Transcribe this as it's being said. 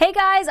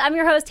guys, I'm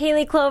your host,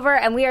 Haley Clover,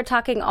 and we are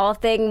talking all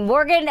thing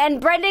Morgan and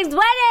Brendan's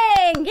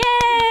wedding!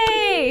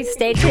 Yay!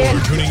 Stay tuned.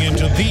 You're tuning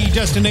into the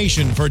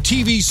destination for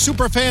TV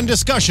superfan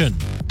discussion,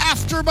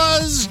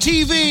 AfterBuzz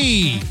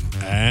TV.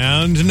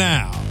 And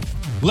now,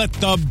 let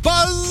the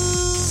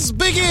buzz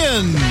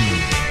begin.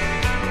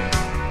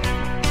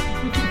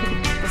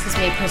 This is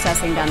me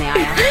processing down the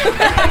aisle.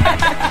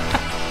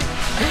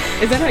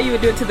 Is that how you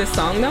would do it to this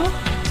song, though?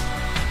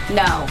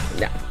 No.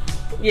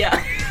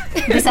 Yeah.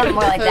 Do something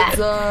more like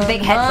that.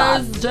 Big head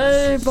bob.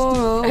 Day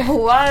for a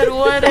white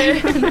wedding.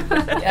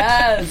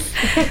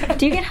 Yes.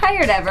 Do you get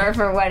hired ever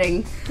for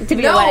wedding to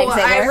be a No, wedding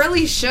singer? I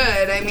really should.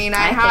 I mean,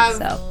 I have.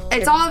 think so.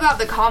 It's all about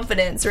the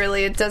confidence,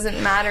 really. It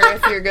doesn't matter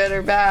if you're good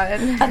or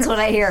bad. That's what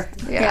I hear.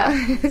 Yeah.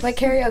 Like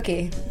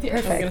karaoke. I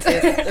was gonna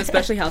say,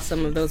 especially how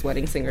some of those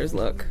wedding singers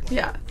look.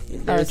 Yeah.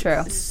 There's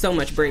true. so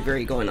much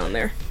bravery going on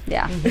there.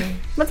 Yeah.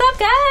 What's up,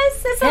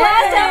 guys? It's the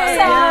last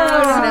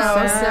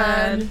episode. No,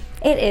 sad.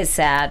 It is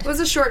sad. It was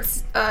a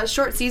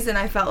short season.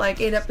 I felt like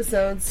 8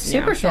 episodes.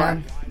 Super short.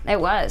 It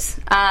was.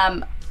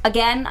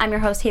 Again, I'm your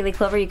host, Haley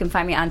Clover. You can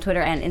find me on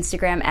Twitter and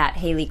Instagram at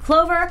Haley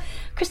Clover.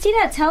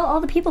 Christina, tell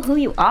all the people who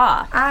you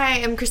are. I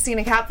am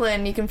Christina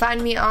Kaplan. You can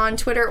find me on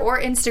Twitter or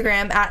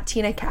Instagram at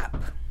Tina Cap.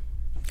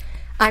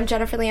 I'm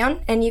Jennifer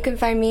Leone, and you can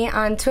find me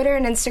on Twitter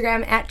and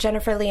Instagram at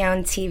Jennifer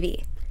Leone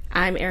TV.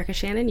 I'm Erica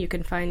Shannon. You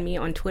can find me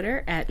on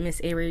Twitter at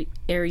Miss Airy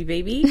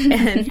Baby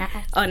and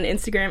on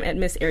Instagram at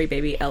Miss Airy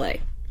Baby LA.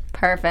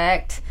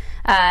 Perfect.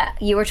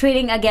 You were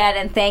tweeting again,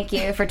 and thank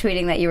you for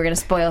tweeting that you were going to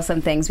spoil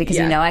some things because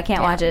you know I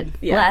can't watch it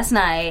last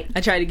night.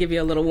 I tried to give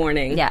you a little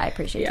warning. Yeah, I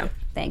appreciate it.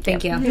 Thank you.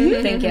 Thank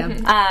you. Thank you.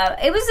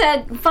 It was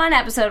a fun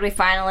episode. We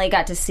finally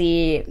got to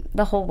see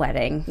the whole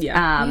wedding.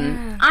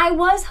 Yeah. I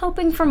was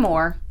hoping for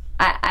more.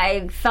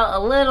 I felt a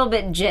little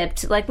bit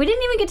gypped. Like, we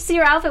didn't even get to see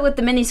her outfit with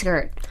the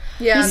miniskirt.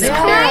 Yeah, We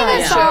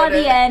kind of saw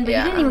the end, but Yeah.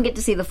 you didn't even get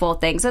to see the full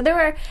thing. So there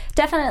were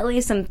definitely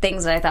some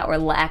things that I thought were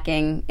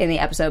lacking in the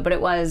episode, but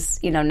it was,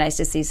 nice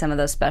to see some of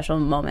those special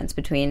moments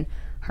between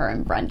her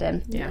and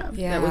Brendan. Yeah.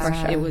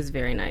 It was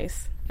very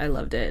nice. I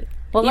loved it.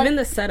 Well, even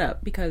the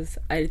setup, because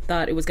I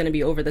thought it was going to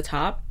be over the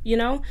top,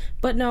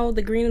 but no,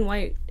 the green and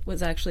white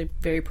was actually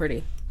very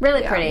pretty.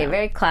 Really pretty,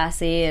 very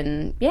classy,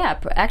 and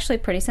actually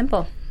pretty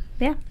simple.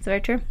 Yeah, it's very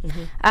true.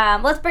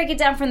 Let's break it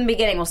down from the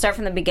beginning. We'll start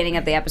from the beginning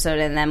of the episode,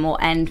 and then we'll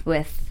end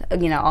with,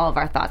 all of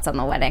our thoughts on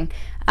the wedding.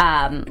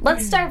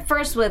 Let's start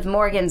first with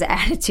Morgan's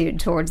attitude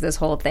towards this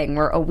whole thing.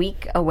 We're a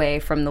week away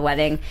from the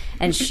wedding,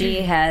 and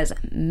she has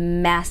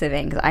massive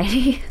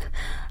anxiety.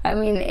 I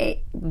mean,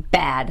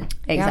 bad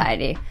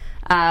anxiety.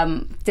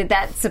 Did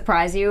that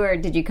surprise you, or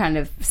did you kind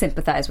of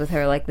sympathize with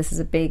her? Like, this is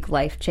a big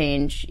life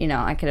change.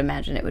 I could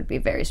imagine it would be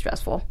very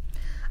stressful.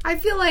 I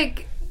feel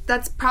like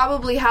that's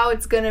probably how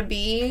it's going to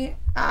be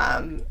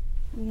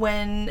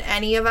when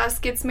any of us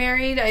gets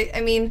married.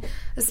 I mean,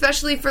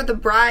 especially for the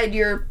bride,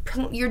 you're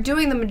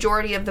doing the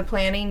majority of the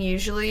planning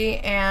usually,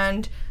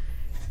 and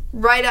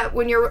right up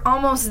when you're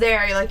almost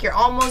there,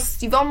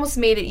 you've almost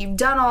made it. You've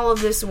done all of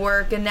this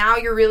work, and now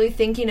you're really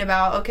thinking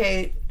about,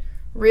 okay,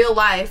 real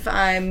life.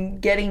 I'm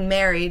getting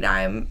married.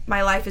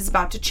 My life is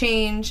about to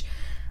change.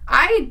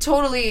 I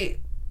totally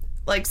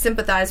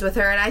sympathize with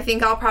her, and I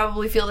think I'll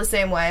probably feel the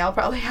same way. I'll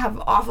probably have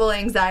awful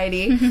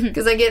anxiety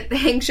because I get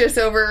anxious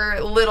over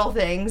little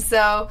things.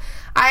 So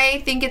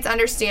I think it's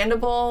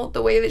understandable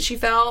the way that she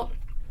felt,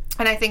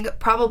 and I think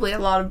probably a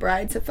lot of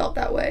brides have felt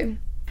that way.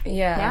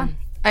 Yeah.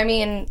 I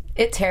mean,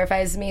 it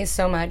terrifies me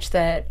so much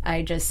that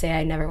I just say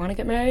I never want to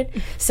get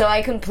married. So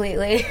I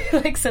completely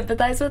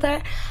sympathize with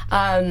her.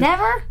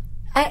 Never?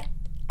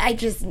 I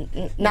just don't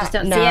see it?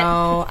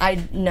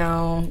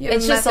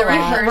 It's just a the right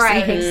lot. person.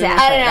 Right,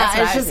 exactly. I don't know. That's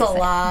what It's I was just a gonna say.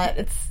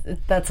 lot.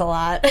 That's a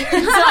lot. So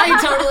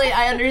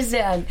I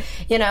understand.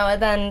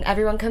 And then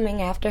everyone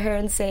coming after her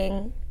and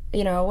saying,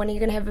 when are you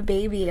going to have a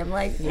baby? I'm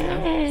like,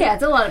 Yeah,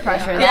 it's a lot of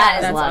pressure. Yeah, That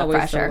is That's a lot of always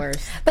pressure. the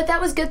worst. But that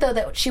was good, though,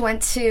 that she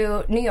went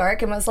to New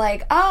York and was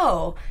like,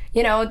 oh,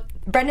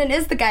 Brendan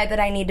is the guy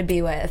that I need to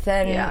be with.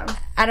 And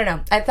I don't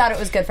know. I thought it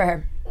was good for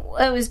her.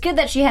 It was good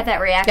that she had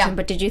that reaction, Yeah.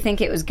 but did you think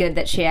it was good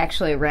that she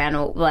actually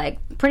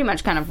pretty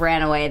much kind of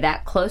ran away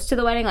that close to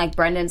the wedding? Like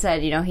Brendan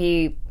said,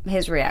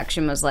 his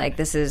reaction was like,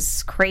 this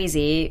is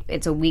crazy.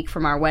 It's a week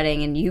from our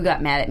wedding, and you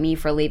got mad at me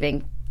for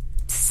leaving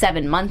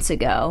 7 months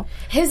ago.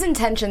 His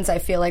intentions, I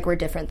feel like, were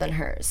different than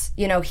hers.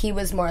 He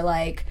was more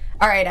like,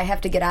 all right, I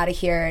have to get out of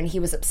here, and he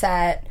was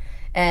upset,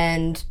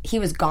 and he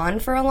was gone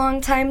for a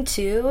long time,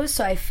 too,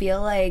 so I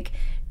feel like,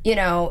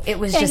 it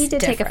was just he did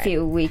different. take a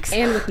few weeks.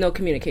 And with no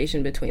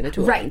communication between the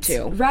two Right, of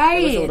them, too.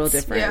 right. It was a little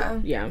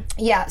different. Yeah.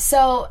 Yeah,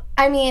 so,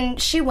 I mean,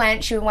 she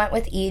went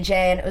with EJ,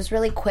 and it was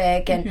really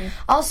quick, and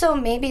also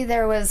maybe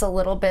there was a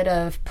little bit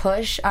of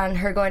push on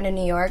her going to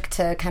New York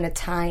to kind of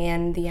tie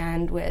in the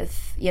end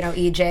with,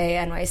 EJ,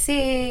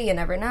 NYC, you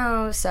never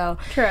know, so.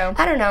 True.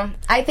 I don't know.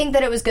 I think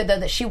that it was good, though,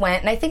 that she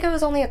went, and I think it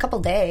was only a couple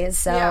days,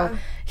 so Yeah.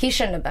 he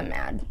shouldn't have been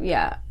mad.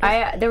 Yeah.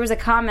 There was a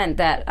comment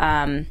that,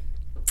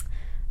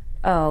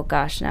 oh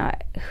gosh,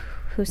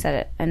 who said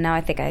it? And now I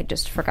think I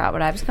just forgot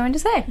what I was going to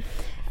say.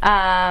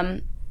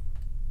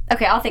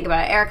 Okay, I'll think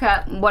about it.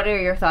 Erica, what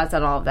are your thoughts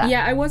on all of that?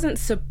 Yeah, I wasn't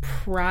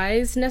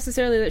surprised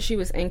necessarily that she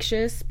was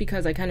anxious,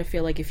 because I kind of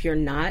feel like if you're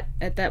not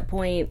at that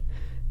point,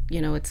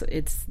 you know, it's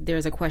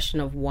there's a question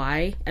of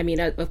why. I mean,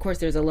 of course,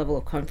 there's a level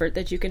of comfort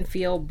that you can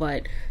feel,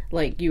 but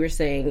like you were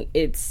saying,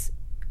 it's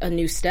a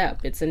new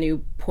step. It's a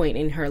new point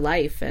in her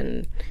life,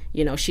 and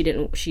you know,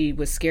 she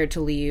was scared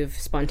to leave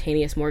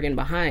spontaneous Morgan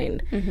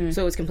behind,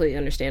 so it was completely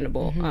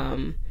understandable.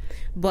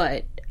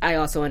 But I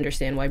also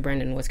understand why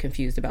Brendan was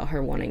confused about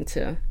her wanting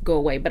to go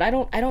away. But I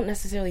don't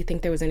necessarily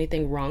think there was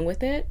anything wrong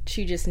with it.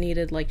 She just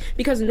needed, like,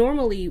 because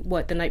normally,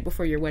 the night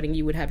before your wedding,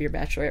 you would have your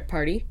bachelorette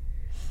party.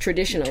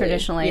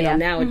 Traditionally, you know,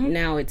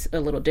 now it's a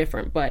little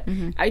different, but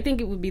I think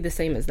it would be the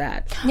same as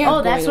that. Yeah.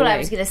 Oh, that's what I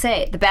was going to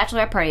say. The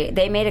bachelorette party,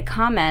 they made a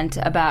comment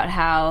about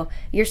how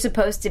you're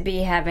supposed to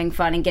be having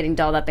fun and getting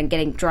dolled up and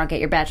getting drunk at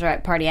your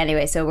bachelorette party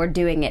anyway, so we're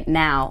doing it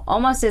now.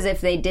 Almost as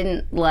if they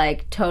didn't,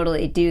 like,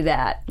 totally do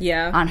that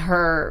on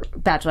her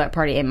bachelorette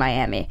party in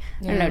Miami.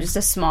 I don't know, just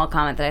a small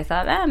comment that I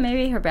thought,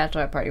 maybe her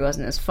bachelorette party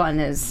wasn't as fun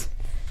as...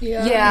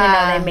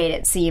 Yeah. They made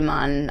it seem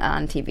on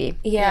TV.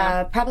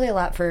 Yeah, probably a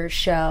lot for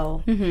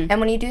show. And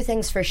when you do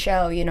things for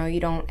show, you know,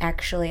 you don't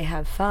actually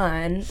have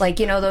fun.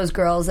 Like, you know, those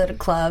girls at a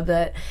club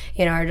that,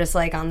 you know, are just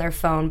like on their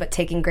phone but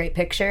taking great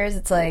pictures.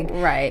 It's like,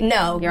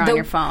 no, you're on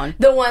your phone.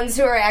 The ones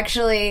who are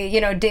actually,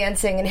 you know,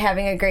 dancing and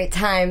having a great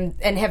time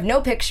and have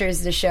no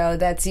pictures to show,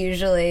 that's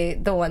usually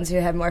the ones who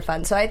have more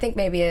fun. So I think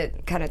maybe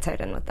it kind of tied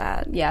in with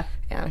that. Yeah,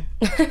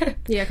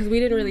 because we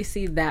didn't really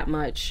see that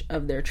much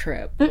of their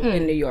trip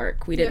in New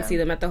York. We didn't see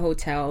them at the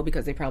hotel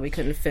because they probably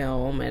couldn't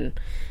film, and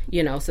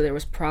you know, so there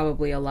was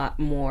probably a lot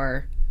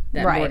more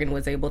that Morgan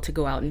was able to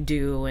go out and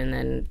do, and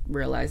then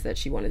realize that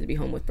she wanted to be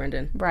home with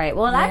Brendan. Right.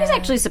 Well, I was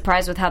actually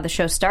surprised with how the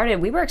show started.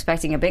 We were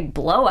expecting a big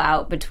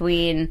blowout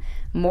between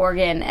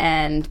Morgan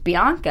and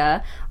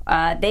Bianca.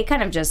 They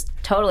kind of just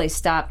totally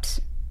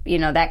stopped, you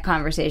know, that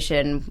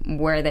conversation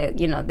where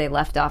they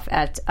left off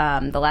at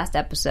the last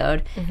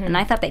episode. And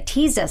I thought they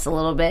teased us a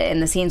little bit in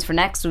the scenes for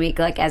next week,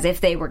 like as if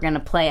they were going to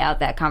play out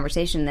that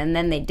conversation, and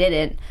then they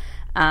didn't.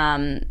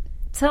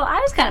 So I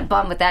was kind of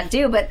bummed with that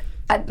too, but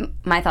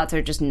my thoughts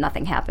are just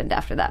nothing happened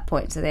after that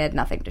point, so they had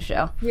nothing to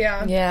show.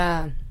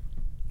 Yeah.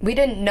 We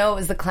didn't know it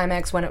was the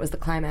climax when it was the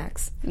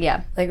climax.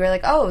 Yeah. Like, we're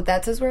like, oh,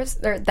 that's as worse,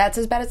 or that's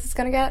as bad as it's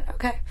going to get?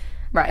 Okay.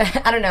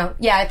 Right. I don't know.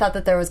 Yeah, I thought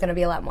that there was going to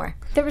be a lot more.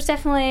 There was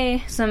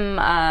definitely some,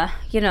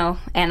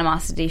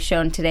 animosity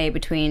shown today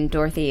between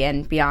Dorothy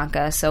and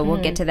Bianca, so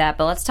we'll get to that.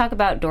 But let's talk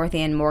about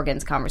Dorothy and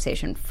Morgan's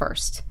conversation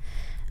first.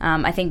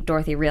 I think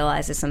Dorothy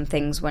realizes some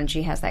things when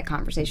she has that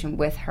conversation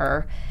with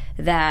her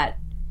that,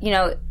 you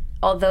know,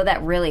 although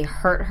that really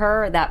hurt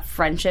her, that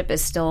friendship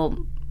is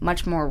still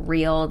much more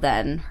real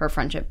than her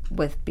friendship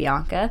with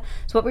Bianca.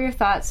 So what were your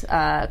thoughts,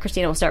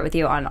 Christina, we'll start with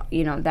you on,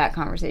 you know, that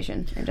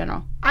conversation in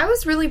general. I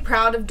was really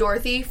proud of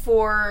Dorothy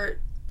for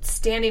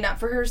standing up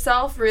for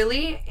herself,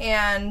 really,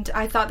 and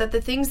I thought that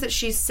the things that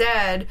she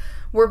said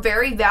were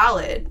very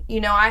valid.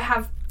 You know, I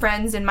have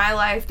friends in my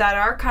life that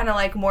are kind of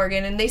like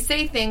Morgan, and they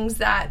say things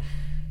that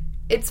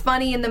it's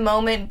funny in the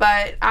moment,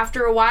 but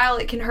after a while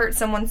it can hurt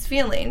someone's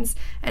feelings.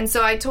 And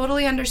so I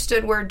totally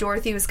understood where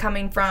Dorothy was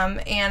coming from,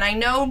 and I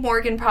know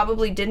Morgan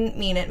probably didn't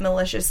mean it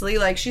maliciously,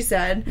 like she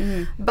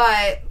said,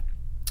 but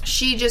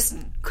she just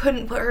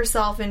couldn't put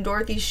herself in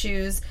Dorothy's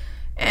shoes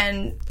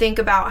and think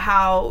about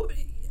how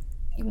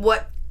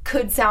what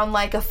could sound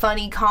like a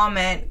funny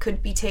comment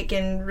could be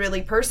taken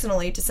really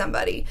personally to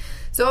somebody.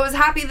 So I was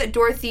happy that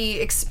Dorothy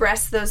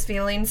expressed those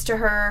feelings to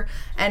her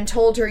and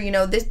told her, you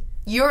know, this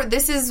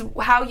is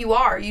how you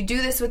are. You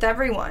do this with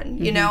everyone,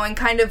 you know, and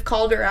kind of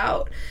called her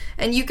out.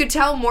 And you could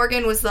tell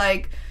Morgan was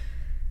like,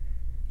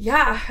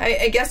 yeah,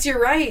 I guess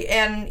you're right.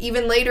 And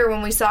even later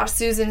when we saw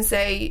Susan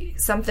say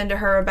something to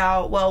her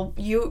about, well,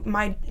 your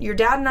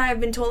dad and I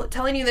have been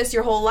telling you this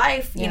your whole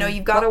life. You know,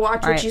 you've got to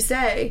watch what you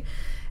say.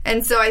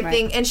 And so I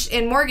think,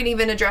 and Morgan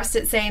even addressed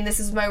it saying,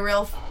 this is my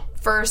real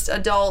first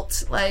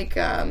adult, like,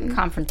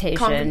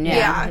 confrontation.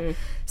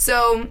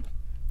 So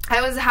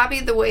I was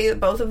happy the way that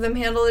both of them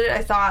handled it.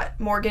 I thought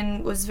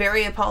Morgan was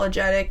very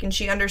apologetic, and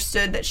she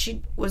understood that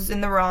she was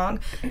in the wrong.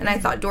 And I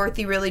thought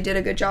Dorothy really did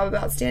a good job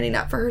about standing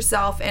up for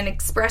herself and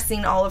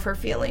expressing all of her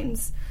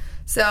feelings.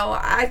 So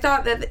I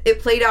thought that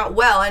it played out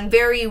well and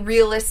very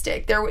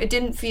realistic. It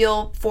didn't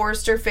feel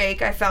forced or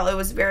fake. I felt it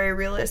was very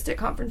realistic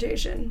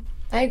confrontation.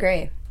 I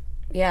agree.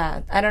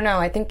 Yeah, I don't know.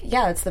 I think,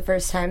 it's the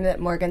first time that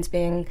Morgan's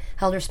being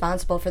held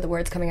responsible for the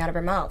words coming out of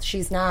her mouth.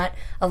 She's not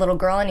a little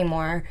girl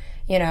anymore,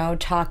 you know,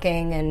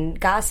 talking and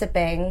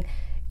gossiping.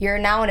 You're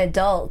now an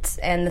adult,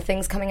 and the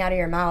things coming out of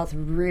your mouth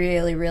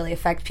really, really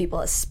affect people,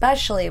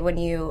 especially when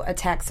you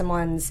attack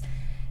someone's,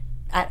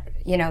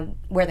 you know,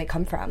 where they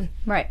come from.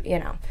 Right. You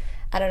know,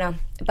 I don't know.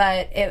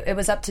 But it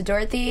was up to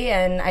Dorothy,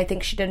 and I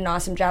think she did an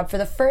awesome job for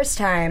the first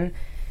time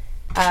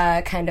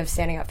kind of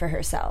standing up for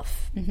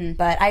herself.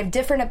 But I have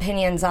different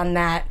opinions on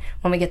that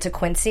when we get to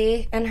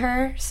Quincy and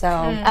her. So,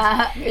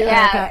 I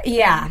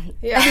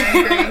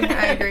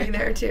agree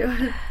there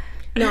too.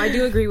 No, I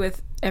do agree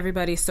with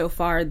everybody so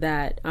far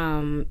that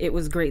it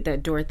was great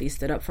that Dorothy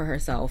stood up for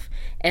herself.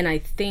 And I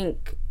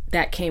think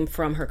that came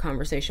from her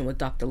conversation with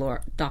Dr.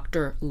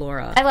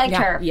 Laura. I liked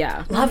her.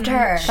 Yeah. Loved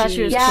her. Thought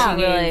she was She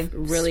really gave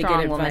really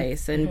strong good woman.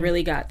 advice and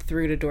really got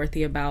through to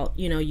Dorothy about,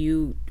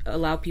 you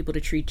allow people to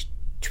treat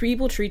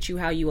you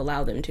how you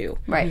allow them to.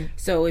 Right.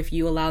 So if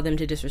you allow them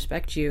to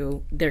disrespect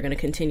you, they're going to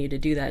continue to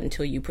do that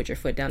until you put your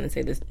foot down and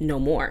say this no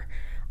more.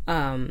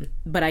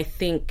 But I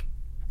think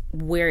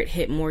where it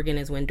hit Morgan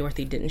is when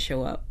Dorothy didn't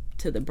show up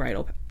to the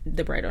bridal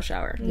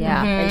shower.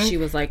 Yeah. And she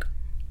was like,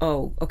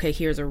 oh, okay,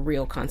 here's a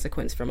real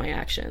consequence for my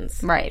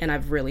actions. Right. And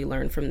I've really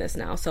learned from this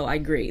now. So I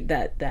agree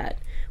that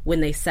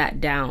when they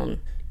sat down,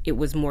 it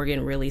was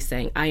Morgan really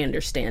saying, I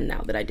understand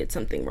now that I did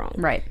something wrong.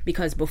 Right.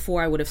 Because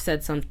before I would have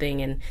said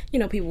something and,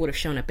 people would have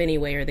shown up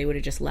anyway, or they would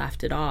have just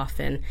laughed it off.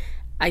 And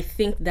I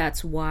think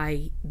that's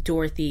why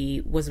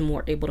Dorothy was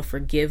more able to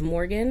forgive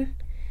Morgan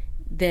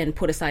than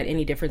put aside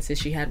any differences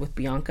she had with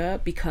Bianca,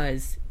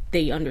 because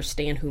they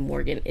understand who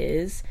Morgan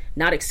is,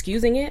 not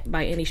excusing it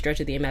by any stretch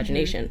of the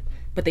imagination,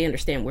 but they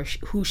understand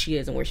who she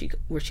is and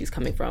where she's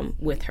coming from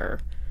with her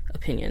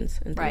opinions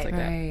and things like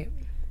that.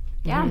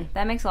 Yeah,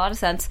 that makes a lot of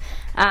sense.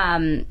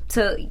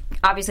 So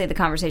obviously the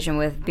conversation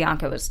with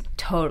Bianca was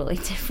totally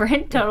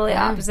different, totally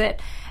opposite,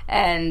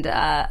 and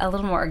a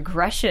little more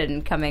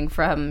aggression coming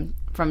from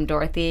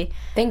Dorothy.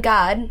 Thank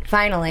God,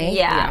 finally.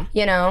 Yeah.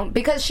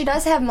 Because she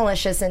does have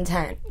malicious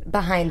intent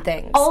behind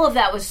things. All of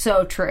that was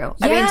so true.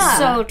 I mean, Yeah.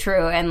 so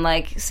true and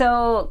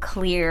so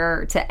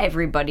clear to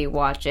everybody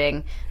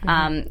watching.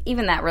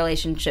 Even that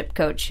relationship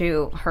coach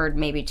who heard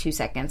maybe 2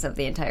 seconds of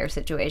the entire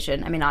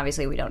situation. I mean,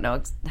 obviously we don't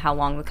know how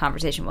long the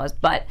conversation was,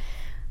 but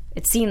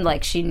it seemed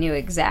like she knew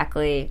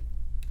exactly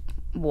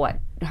what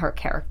her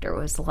character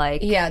was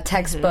like. Yeah,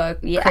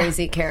 textbook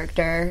crazy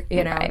character,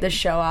 the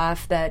show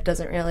off that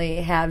doesn't really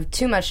have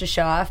too much to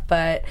show off,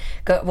 but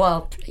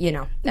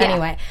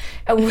anyway.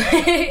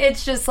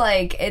 It's just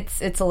like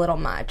it's a little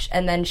much.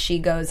 And then she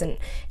goes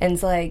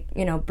and's like,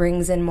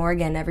 brings in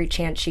Morgan every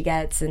chance she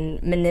gets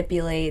and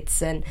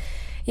manipulates, and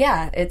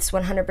yeah, it's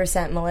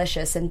 100%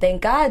 malicious. And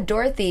thank God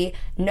Dorothy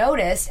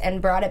noticed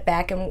and brought it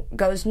back and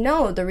goes,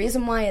 no, the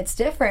reason why it's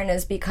different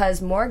is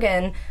because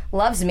Morgan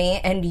loves me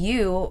and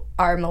you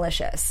are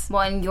malicious.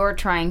 Well, and you're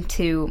trying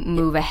to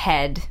move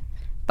ahead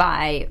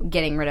by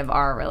getting rid of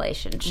our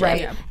relationship.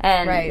 Right. Yeah.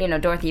 And,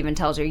 Right. Dorothy even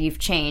tells her, you've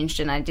changed,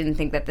 and I didn't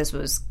think that this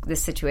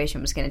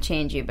situation was going to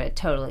change you, but it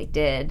totally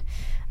did.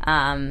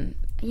 And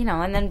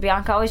then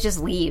Bianca always just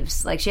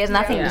leaves. Like, she has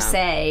nothing to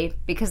say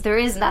because there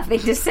is nothing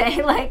to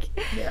say. Like,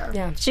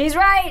 she's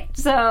right.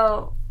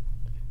 So,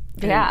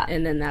 yeah.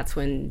 And then that's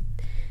when,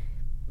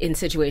 in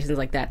situations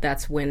like that,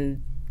 that's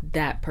when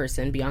that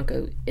person,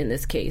 Bianca in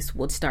this case,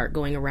 would start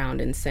going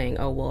around and saying,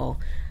 oh, well,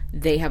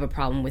 they have a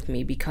problem with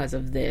me because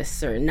of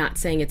this, or not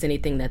saying it's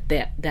anything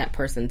that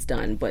person's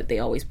done, but they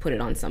always put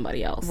it on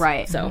somebody else.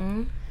 Right.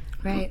 So,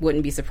 Right.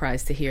 wouldn't be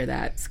surprised to hear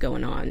that's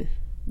going on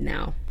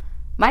now.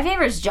 My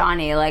favorite is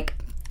Johnny. Like,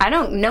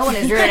 no one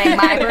is ruining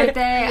my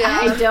birthday.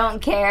 I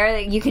don't care.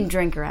 You can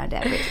drink around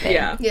everything.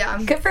 Yeah.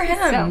 Good for him.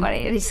 So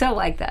funny. And he's so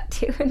like that,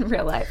 too, in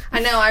real life. I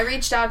know. I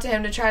reached out to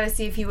him to try to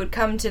see if he would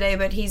come today,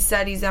 but he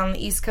said he's on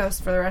the East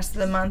Coast for the rest of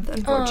the month,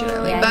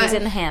 unfortunately. Yeah, but he's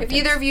in the Hamptons. if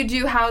either of you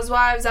do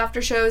Housewives after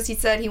shows, he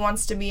said he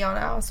wants to be on a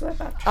Housewife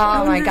after shows.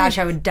 Oh my gosh,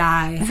 I would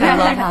die. I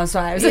love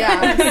Housewives.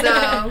 Yeah,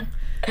 so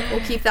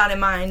we'll keep that in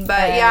mind.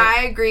 But yeah,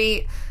 I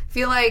agree. I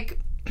feel like,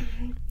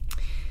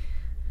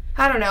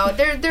 I don't know.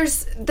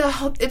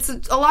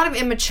 It's a lot of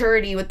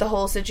immaturity with the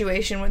whole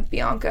situation with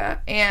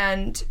Bianca,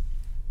 and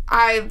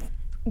I've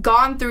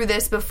gone through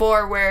this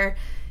before where,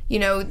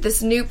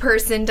 this new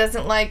person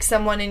doesn't like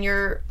someone in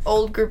your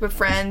old group of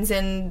friends,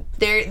 and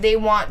they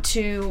want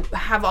to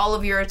have all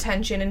of your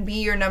attention and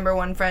be your number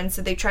one friend,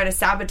 so they try to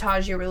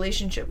sabotage your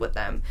relationship with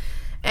them.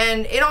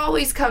 And it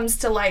always comes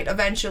to light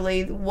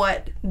eventually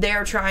what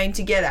they're trying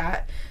to get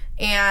at.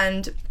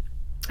 And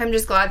I'm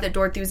just glad that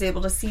Dorothy was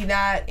able to see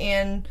that,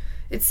 and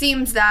it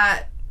seems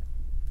that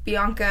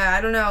Bianca,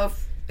 I don't know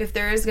if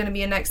there is going to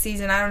be a next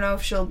season. I don't know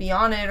if she'll be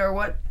on it or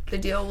what the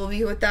deal will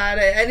be with that.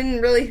 I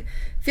didn't really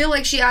feel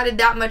like she added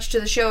that much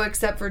to the show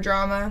except for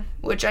drama,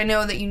 which I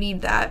know that you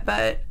need that,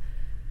 but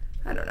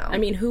I don't know. I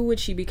mean, who would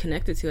she be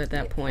connected to at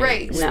that point?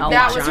 Right. No.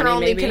 That was her Johnny,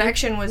 only maybe?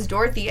 connection was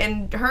Dorothy.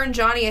 And her and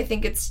Johnny, I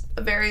think it's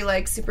a very,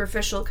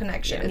 superficial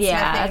connection. It's Yeah,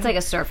 nothing. it's like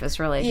a surface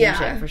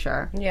relationship Yeah. for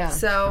sure. Yeah.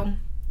 So,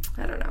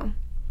 I don't know.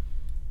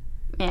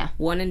 Yeah.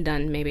 One and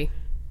done, maybe.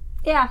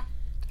 Yeah.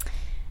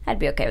 I'd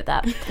be okay with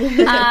that.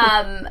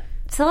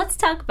 So let's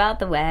talk about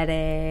the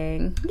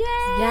wedding.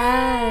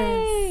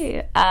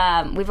 Yay!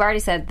 Yes. We've already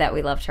said that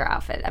we loved her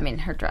outfit. I mean,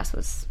 her dress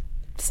was...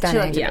 She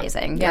Stunning. looked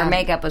amazing. Yeah. Her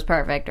makeup was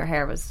perfect. Her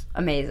hair was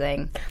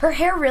amazing. Her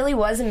hair really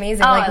was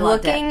amazing. I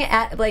loved looking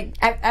at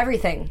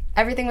everything.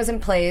 Everything was in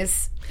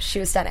place. She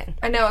was stunning.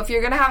 I know, if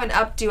you're going to have an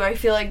updo, I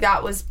feel like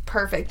that was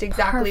perfect.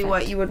 Exactly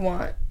what you would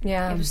want.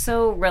 Yeah. It was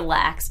so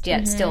relaxed,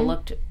 yet still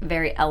looked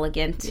very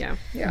elegant. Yeah.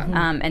 Yeah.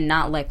 And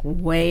not,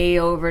 way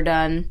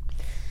overdone.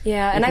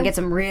 Yeah. And And I get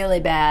some really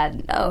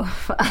bad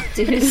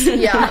updos.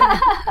 Yeah.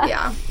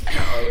 Yeah.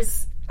 No,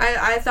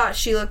 I thought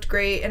she looked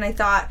great, and I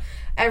thought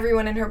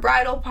everyone in her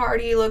bridal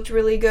party looked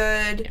really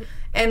good.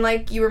 And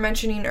like you were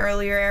mentioning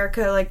earlier,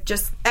 Erica, like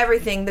just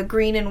everything, the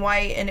green and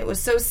white, and it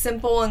was so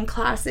simple and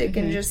classic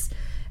and just...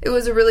 It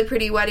was a really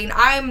pretty wedding.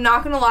 I'm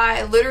not going to lie,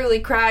 I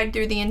literally cried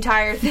through the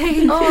entire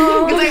thing. Because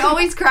I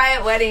always cry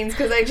at weddings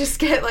because I just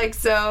get, like,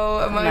 so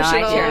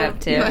emotional. No, I teared up,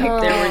 too. Like,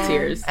 There were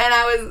tears. and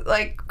I was,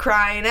 like,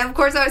 crying. And, of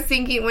course, I was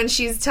thinking when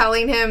she's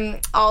telling him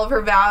all of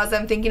her vows,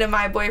 I'm thinking of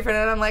my boyfriend,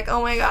 and I'm like,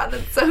 oh, my God,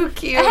 that's so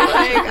cute. Like,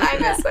 I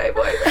miss my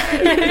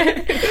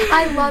boyfriend.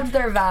 I loved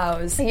their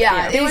vows.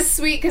 Yeah, it was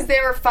sweet because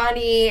they were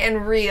funny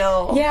and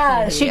real.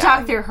 Yeah. She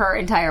talked through her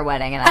entire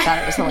wedding, and I thought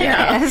it was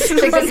hilarious.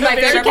 Because my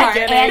favorite kept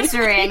part.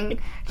 answering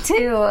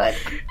to,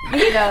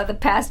 the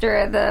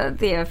pastor,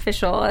 the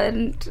official,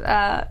 and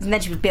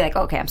then she would be like,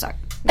 okay, I'm sorry.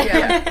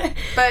 Yeah.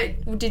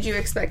 But did you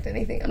expect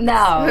anything else?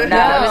 No, it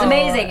was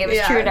amazing. It was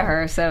Yeah. true to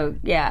her, so,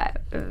 yeah.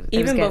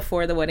 Even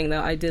before the wedding,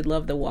 though, I did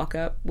love the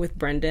walk-up with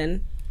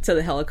Brendan to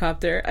the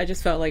helicopter. I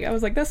just felt like, I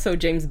was like, that's so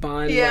James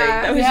Bond. Yeah. Like,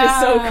 that was just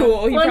so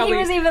cool. He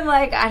was even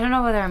like, I don't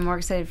know whether I'm more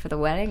excited for the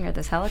wedding or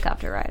this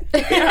helicopter ride.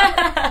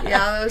 Yeah,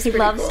 that was He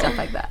pretty loves cool. stuff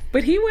like that.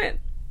 But he went,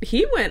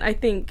 I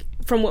think,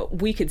 from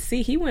what we could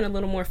see, he went a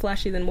little more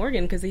flashy than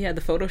Morgan because he had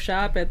the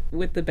Photoshop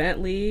with the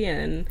Bentley,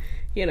 and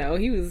he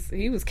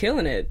was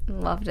killing it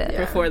Loved it.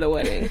 before the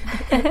wedding.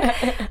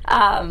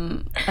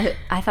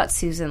 I thought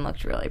Susan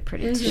looked really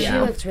pretty too. She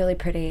looked really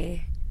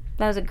pretty.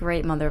 That was a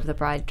great mother of the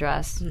bride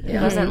dress.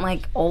 It wasn't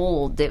like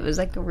old. It was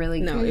like a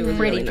really No, it was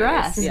pretty really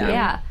dress. nice.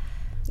 Yeah.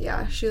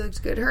 Yeah, she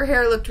looked good. Her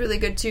hair looked really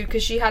good, too,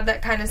 because she had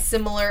that kind of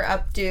similar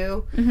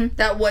updo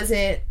that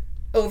wasn't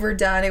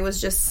overdone. It was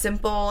just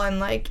simple and,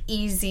 like,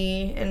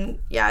 easy. And,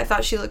 yeah, I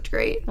thought she looked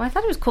great. Well, I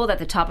thought it was cool that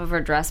the top of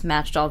her dress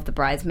matched all of the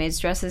bridesmaids'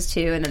 dresses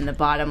too, and then the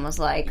bottom was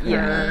like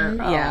her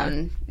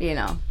own,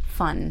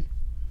 fun.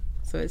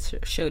 So it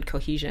showed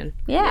cohesion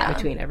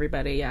between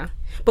everybody, yeah.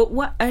 But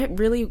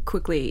really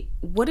quickly,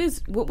 what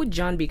would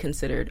John be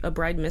considered? A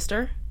bride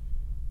mister?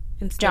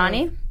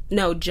 Johnny?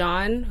 No,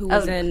 John, who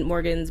was in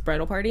Morgan's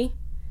bridal party.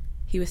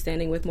 He was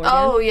standing with Morgan.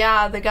 Oh,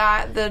 yeah, the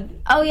guy,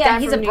 guy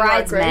He's a from New York,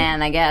 right?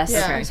 bridesman, I guess.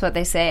 Yeah. That's what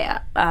they say.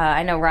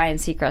 I know Ryan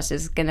Seacrest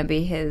is going to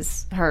be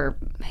his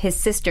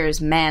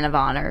sister's man of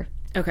honor.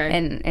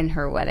 Okay. In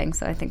her wedding,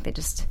 so I think they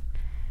just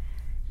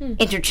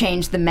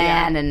interchanged the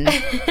man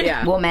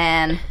and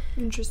woman.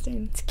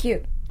 Interesting. It's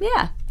cute.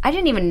 Yeah, I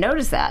didn't even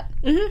notice that.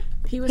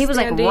 Mm-hmm. He was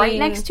like right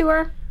next to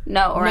her.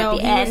 No, at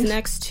the end. He was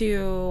next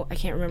to, I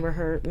can't remember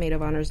her maid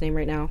of honor's name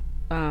right now.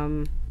 But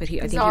I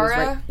think Zara? he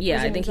was right.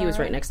 Yeah, I think he was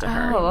right next to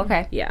her. Oh,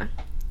 okay. Yeah.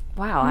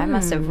 Wow, I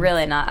must have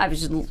really not. I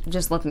was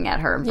just looking at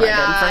her and Brendan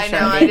Yeah, for I sure.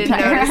 know. the I didn't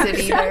entire notice it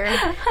episode.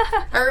 either.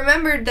 I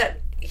remembered that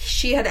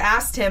she had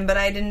asked him, but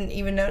I didn't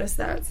even notice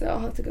that, so I'll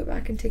have to go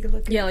back and take a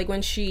look. Yeah, like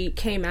when she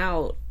came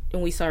out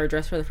and we saw her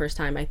dress for the first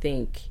time, I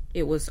think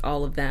it was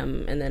all of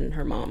them and then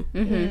her mom.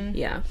 Mm-hmm.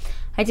 Yeah.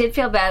 I did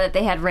feel bad that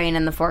they had rain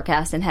in the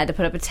forecast and had to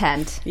put up a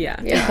tent. Yeah.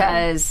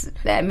 Because,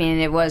 I mean,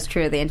 it was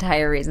true. The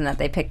entire reason that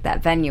they picked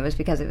that venue was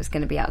because it was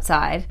going to be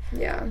outside.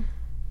 Yeah.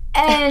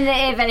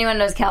 And if anyone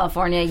knows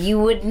California, you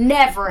would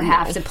never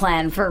have to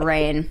plan for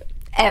rain.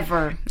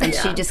 Ever. And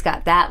she just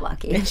got that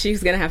lucky. And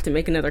she's going to have to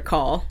make another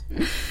call.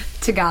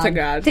 To God. To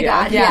God. To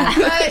God, yeah.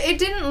 But it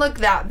didn't look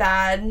that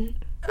bad.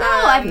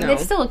 No, it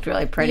still looked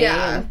really pretty.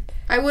 Yeah.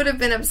 I would have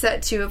been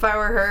upset, too, if I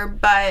were her,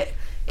 but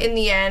in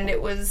the end, it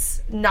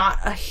was not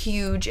a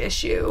huge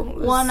issue. It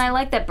was, Well, and I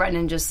like that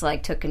Brendan just,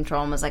 like, took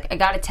control and was like, I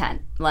got a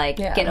tent. Like,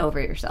 get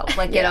over yourself.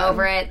 Like, get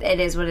over it. It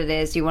is what it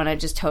is. Do you want to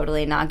just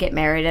totally not get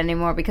married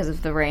anymore because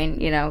of the rain,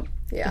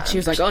 Yeah. She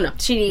was like, oh no,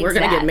 She needs we're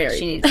going to that. get married.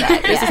 She needs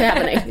that. This is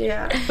happening.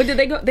 Yeah. But did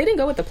they go? They didn't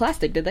go with the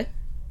plastic, did they?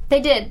 They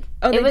did.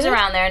 Oh, they it was did?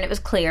 around there and it was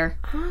clear.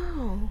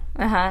 Oh.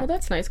 Uh-huh. Well,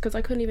 that's nice because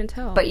I couldn't even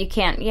tell. But you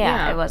can't,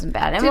 Yeah. it wasn't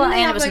bad. And, Didn't well, they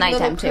and have, it was like,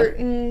 nighttime, little too.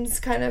 curtains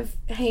kind of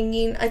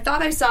hanging? I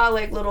thought I saw,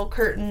 like, little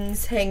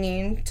curtains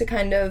hanging to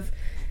kind of...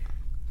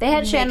 They had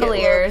Make it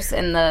chandeliers,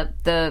 and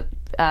the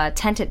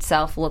tent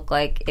itself looked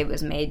like it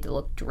was made to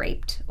look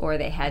draped, or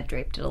they had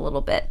draped it a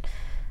little bit.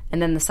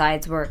 And then the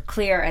sides were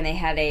clear, and they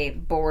had a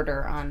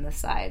border on the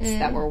sides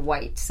that were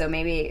white. So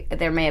maybe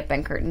there may have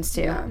been curtains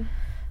too.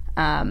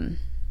 Yeah.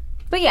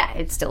 But yeah,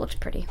 it still looked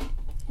pretty.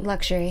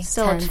 Luxury.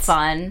 Still tents. looked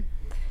fun.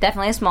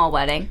 Definitely a small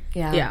wedding.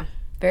 Yeah. yeah.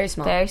 Very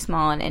small. Very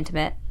small and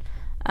intimate.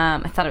 I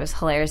thought it was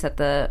hilarious that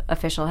the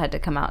official had to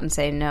come out and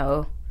say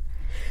no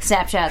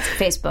Snapchats,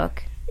 Facebook,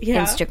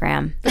 Yeah.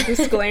 Instagram,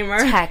 Disclaimer.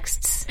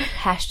 texts,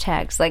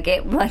 hashtags. Like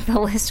the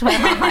list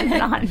went on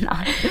and on and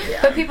on.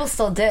 But people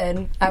still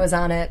did. I was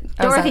on it.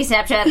 I was Dorothy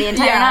on- Snapchat the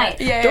entire night.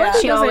 Dorothy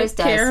She doesn't always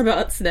does. care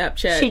about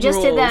Snapchat. She just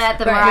did rules. that at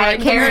the Right.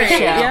 Mariah Carey show.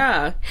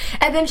 Yeah.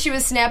 And then she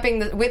was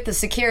snapping with the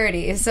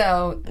security,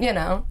 so,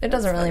 it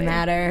doesn't really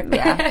matter.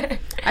 Yeah.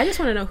 I just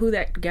want to know who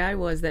that guy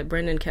was that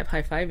Brendan kept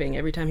high-fiving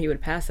every time he would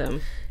pass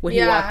him. When he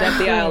Yeah. walked up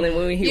the aisle and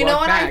when he You know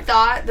walked what back. I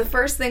thought? The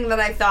first thing that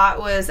I thought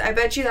was, I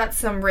bet you that's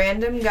some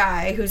random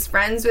guy who's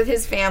friends with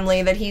his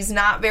family that he's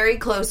not very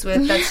close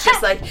with that's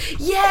just like,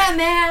 yeah,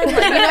 man. Like,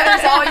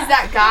 there's always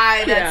that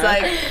guy that's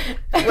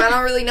like, well, I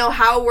don't really know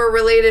how we're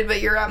related,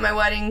 but you're at my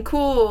wedding.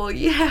 Cool.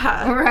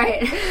 Yeah.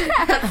 Right.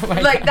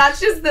 Like, that's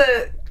just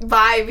the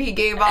vibe he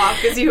gave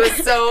off because he was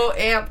so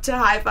amped to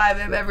high five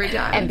him every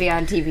time. And be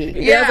on TV.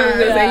 Yeah, I was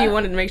going to say he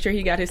wanted to make sure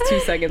he got his 2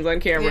 seconds on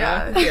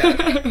camera.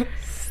 Yeah.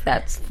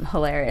 That's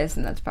hilarious,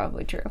 and that's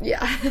probably true.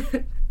 Yeah.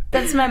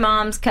 That's my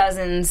mom's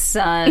cousin's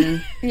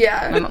son.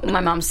 Yeah.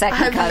 My mom's 2nd I've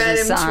met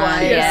cousin's him son.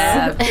 twice.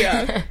 Yeah.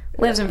 Yeah.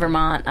 Lives in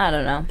Vermont. I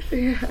don't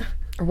know.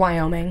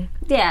 Wyoming.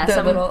 Yeah. The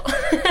some little.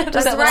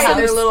 That's right.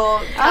 Their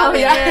little. Oh,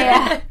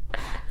 yeah.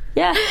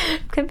 Yeah.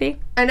 Could be.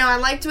 I know. I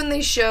liked when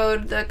they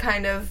showed the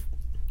kind of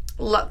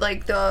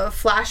like the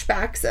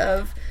flashbacks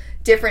of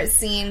different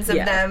scenes of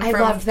them I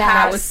from loved that.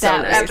 past That was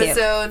so nice.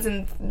 episodes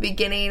and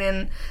beginning.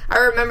 And I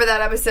remember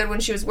that episode when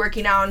she was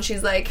working out and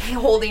she's like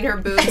holding her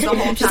boobs the whole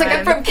time. She's like,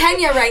 I'm from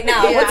Kenya right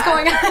now. Yeah. What's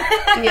going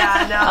on?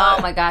 Yeah, no.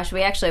 Oh my gosh, we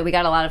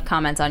got a lot of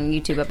comments on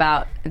YouTube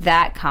about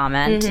that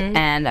comment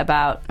and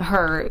about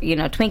her,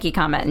 Twinkie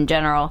comment in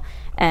general.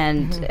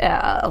 And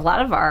a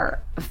lot of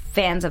our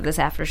fans of this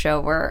after show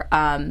were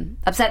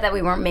upset that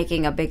we weren't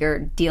making a bigger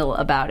deal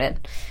about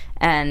it.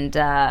 And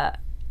I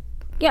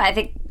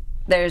think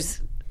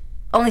there's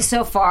only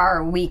so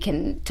far we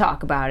can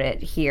talk about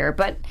it here,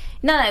 but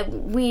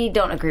we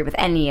don't agree with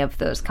any of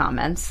those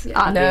comments.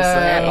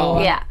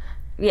 Obviously,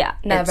 yeah,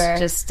 Never. It's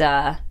just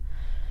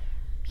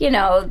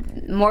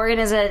Morgan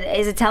is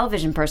a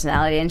television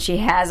personality, and she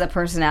has a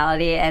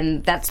personality,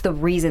 and that's the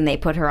reason they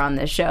put her on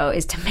this show,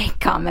 is to make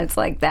comments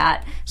like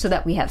that so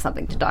that we have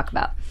something to talk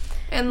about.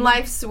 And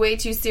life's way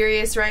too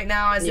serious right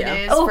now as it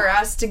is for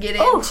us to get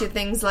into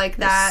things like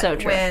that so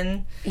true.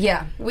 when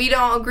Yeah. we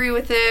don't agree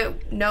with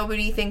it.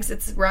 Nobody thinks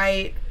it's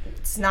right.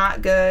 It's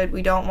not good.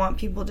 We don't want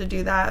people to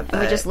do that.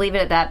 But We just leave it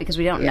at that because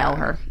we don't know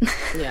her.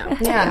 Yeah.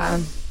 Yeah.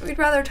 we'd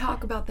rather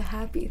talk about the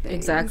happy things.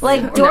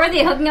 Exactly. Like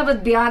Dorothy hooking up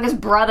with Bianca's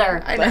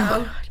brother. I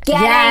know.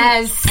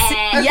 Yes.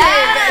 And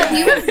Yeah,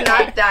 he was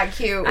not that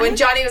cute. When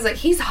Johnny was like,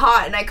 he's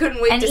hot, and I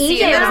couldn't wait And to see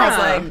EJ him. And I was was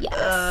like, like,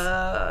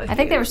 yes. I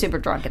think they were super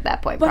drunk at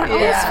that point. But I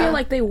probably. always feel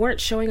like they weren't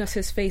showing us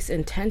his face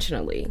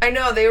intentionally. I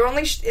know, they were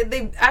only,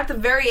 they at the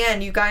very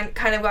end, you kind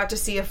of got to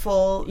see a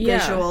full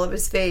visual of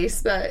his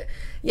face, but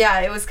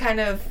yeah, it was kind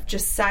of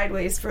just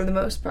sideways for the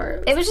most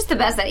part. It was just the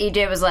best that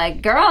EJ was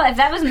like, girl, if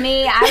that was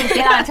me, I would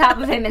get on top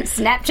of him and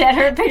Snapchat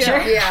her picture.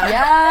 Yeah.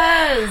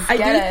 Yes. I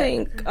do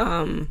think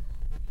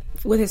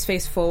with his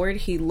face forward,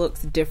 he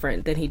looks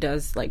different than he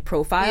does like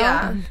profile.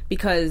 Yeah.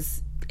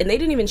 Because, and they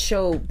didn't even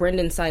show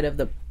Brendan's side of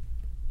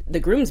the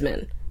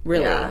groomsmen,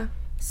 really. Yeah.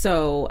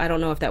 So I don't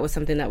know if that was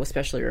something that was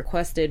specially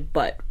requested,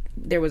 but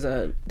there was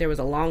a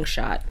long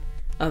shot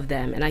of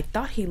them, and I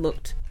thought he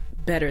looked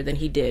better than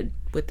he did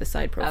with the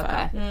side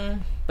profile. Okay.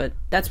 But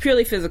that's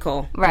purely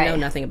physical. Right. I know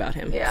nothing about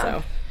him. Yeah.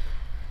 So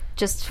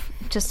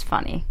Just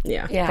funny.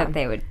 yeah. That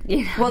they would,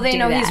 Well, they do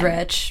know that. he's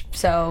rich,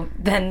 so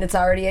then it's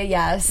already a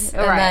yes.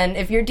 And Right. then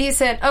if you're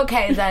decent,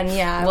 okay, then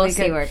yeah, We'll we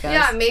see could, where it goes.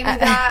 Yeah, maybe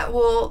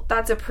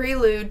that's a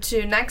prelude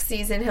to next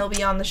season. He'll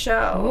be on the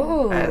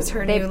show Ooh. as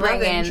her They new bring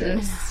love in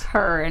interest.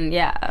 her and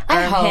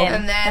I hope. him.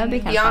 And That would be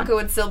then kinda Bianca fun.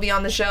 would still be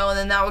on the show, and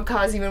then that would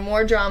cause even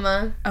more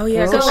drama. Oh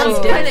yeah. So So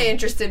I'm she kind of did.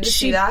 interested to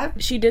see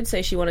that. She did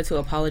say she wanted to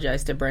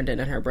apologize to Brendan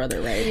and her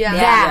brother, right? Yeah.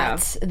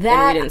 That And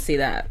that we didn't see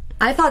that.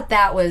 I thought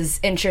that was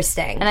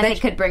interesting. And I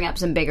think could bring up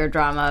some bigger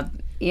drama,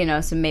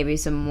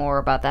 some more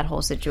about that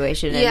whole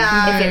situation. And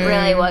Yeah. if it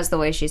really was the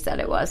way she said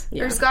it was.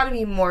 There's got to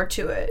be more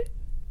to it.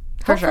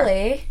 For sure.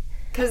 hopefully.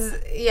 Because,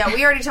 yeah,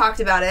 we already talked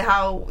about it,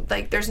 how,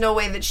 like, there's no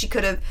way that she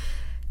could have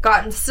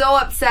gotten so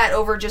upset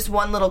over just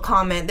one little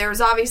comment. There was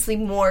obviously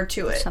more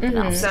to it. Something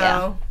else, So,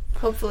 yeah.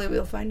 hopefully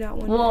we'll find out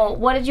one day. Well,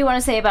 what did you want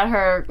to say about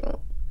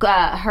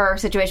her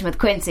situation with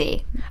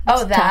Quincy?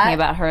 Oh, that? Talking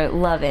about her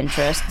love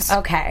interests.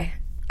 Okay.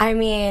 I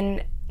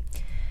mean,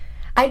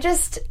 I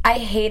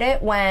hate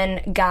it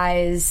when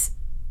guys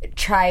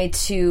try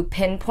to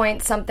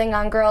pinpoint something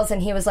on girls,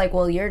 and he was like,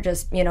 well, you're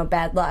just,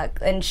 bad luck.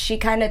 And she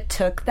kind of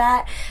took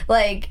that,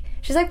 like,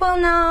 she's like, well,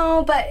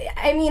 no, but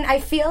I mean, I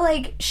feel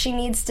like she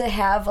needs to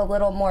have a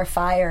little more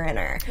fire in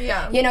her.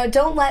 Yeah.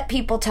 Don't let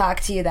people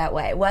talk to you that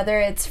way, whether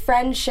it's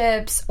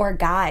friendships or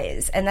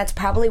guys. And that's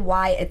probably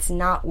why it's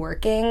not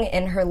working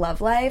in her love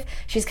life.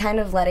 She's kind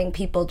of letting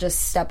people just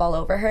step all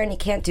over her, and you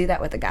can't do that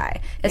with a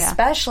guy,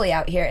 especially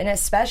out here, and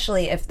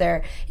especially if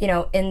they're,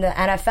 in the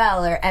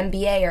NFL or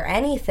NBA or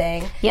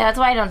anything. Yeah, that's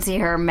why I don't see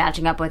her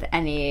matching up with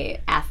any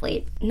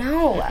athlete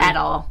No. at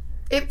all.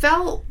 It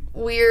felt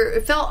weird.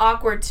 It felt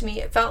awkward to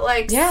me. It felt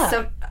like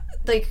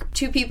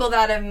two people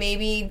that have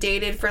maybe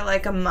dated for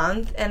like a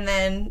month and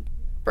then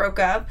broke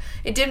up.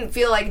 It didn't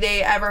feel like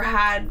they ever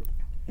had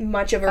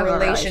much of a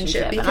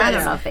relationship and because I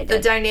don't know if they the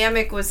did.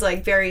 dynamic was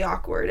like very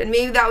awkward. And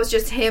maybe that was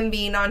just him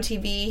being on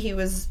TV. He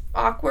was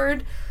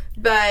awkward.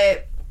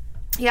 But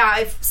yeah,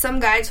 if some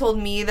guy told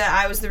me that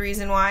I was the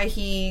reason why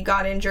he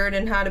got injured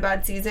and had a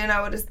bad season,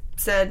 I would have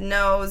said,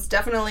 no, it's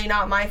definitely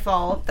not my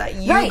fault that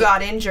you Right.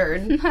 got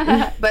injured.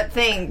 But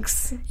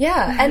thanks.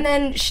 Yeah, and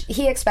then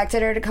he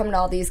expected her to come to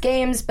all these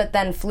games, but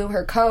then flew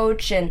her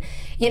coach, and,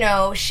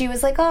 she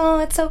was like, oh,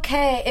 it's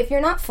okay. If you're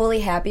not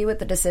fully happy with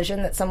the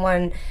decision that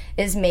someone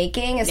is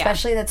making,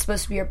 especially that's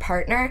supposed to be your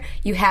partner,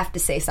 you have to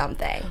say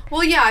something.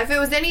 Well, yeah, if it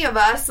was any of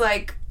us,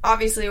 like,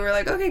 obviously we're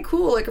like, okay,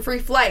 cool, like a free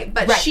flight.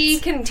 But Right. she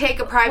can take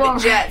a private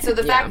jet. So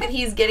the fact that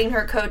he's getting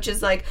her coach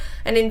is like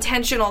an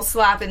intentional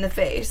slap in the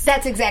face.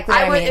 That's exactly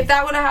what I mean. If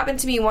that would have happened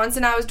to me once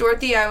and I was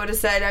Dorothy, I would have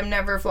said, I'm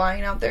never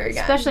flying out there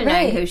again. Especially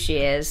knowing Right. who she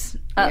is.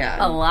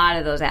 A lot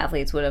of those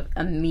athletes would have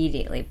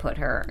immediately put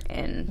her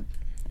in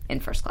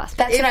first class.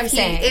 That's what I'm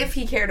saying. If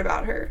he cared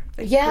about her.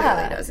 Like, Yeah. He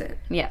clearly doesn't.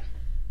 Yeah.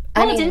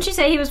 Well, mean- didn't she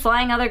say he was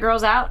flying other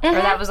girls out? Or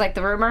that was like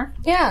the rumor?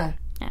 yeah.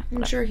 Yeah.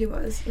 I'm sure he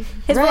was.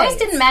 His Right. voice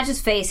didn't match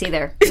his face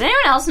either. Did anyone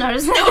else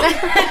notice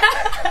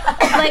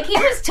that? Like, he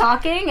was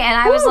talking, and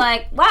I was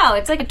like, wow,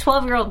 it's like a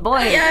 12-year-old boy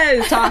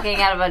Yes. talking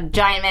out of a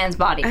giant man's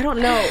body. I don't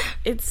know.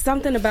 It's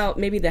something about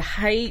maybe the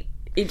height.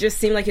 It just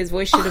seemed like his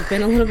voice should have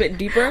been a little bit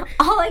deeper.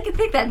 All I could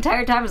think that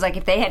entire time was like,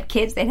 if they had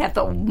kids, they'd have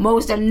the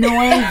most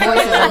annoying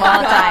voices of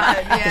all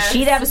time. yes.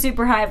 She'd have a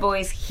super high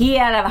voice. He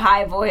had a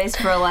high voice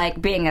for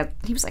like being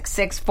he was like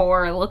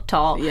 6'4", looked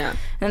tall. Yeah. And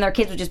then their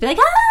kids would just be like,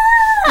 ah!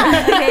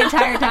 the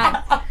entire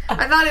time.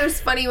 I thought it was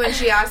funny when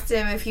she asked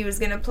him if he was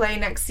going to play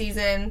next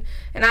season,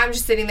 and I'm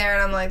just sitting there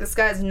and I'm like, this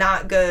guy's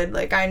not good.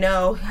 Like, I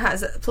know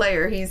as a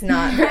player he's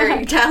not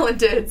very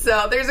talented,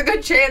 so there's a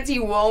good chance he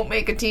won't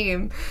make a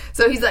team.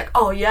 So he's like,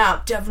 oh yeah,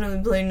 I'm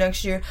definitely playing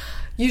next year.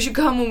 You should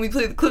come when we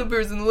play the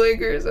Clippers and the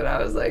Lakers. And I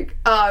was like,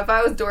 if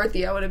I was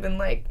Dorothy, I would have been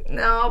like,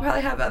 no, I'll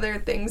probably have other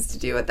things to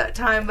do at that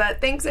time, but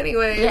thanks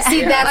anyway.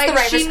 See, that's like, the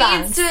right she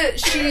response.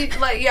 needs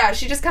to,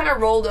 she just kind of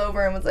rolled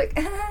over and was like,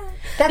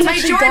 That's my what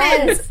she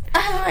Jordans. does.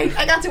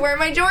 I got to wear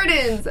my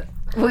Jordans.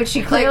 Which she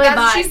Like, clearly that's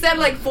bought what she said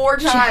like 4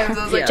 times.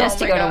 I was like, just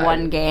oh to my go God. to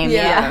one game.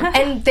 Yeah.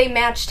 And they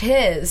matched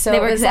his. So They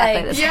it were was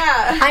exactly like, the same.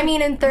 Yeah. I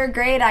mean, in 3rd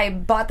grade, I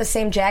bought the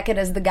same jacket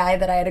as the guy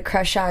that I had a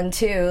crush on,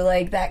 too.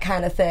 Like, that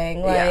kind of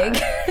thing.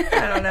 Like,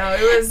 I don't know.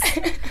 It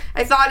was.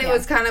 I thought it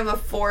was kind of a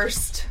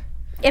forced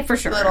Yeah, for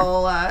sure.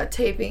 little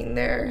taping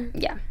there.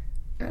 Yeah.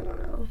 I don't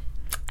know.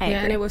 I Yeah,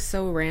 agree. and it was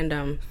so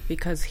random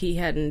because he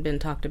hadn't been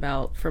talked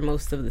about for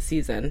most of the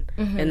season,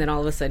 and then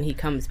all of a sudden he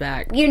comes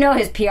back. You know,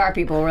 his PR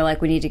people were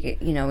like, we need to get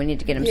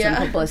him Yeah.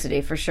 some publicity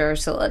for sure.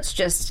 So let's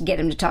just get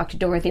him to talk to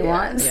Dorothy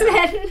once.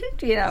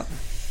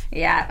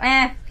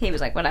 And, he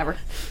was like, whatever.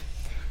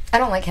 I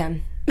don't like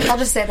him. I'll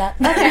just say that.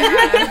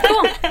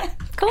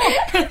 Cool.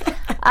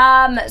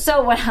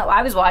 So when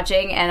I was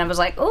watching and I was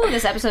like, oh,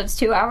 this episode's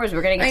 2 hours.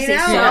 We're going to get to see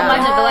know. so much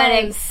of the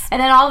wedding. Yes.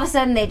 And then all of a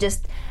sudden they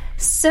just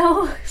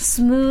so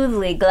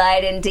smoothly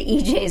glide into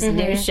EJ's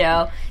new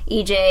show,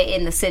 EJ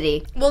in the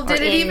City. Well, did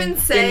Or it in even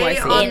say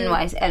NYC. on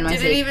NYC.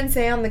 Did it even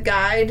say on the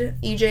guide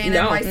EJ and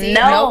No. NYC?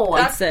 No.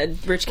 It said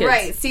rich kids.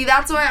 Right. See,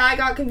 that's why I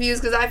got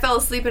confused because I fell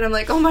asleep and I'm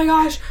like, oh my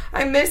gosh,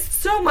 I missed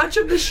so much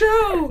of the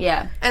show.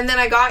 Yeah. And then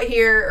I got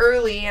here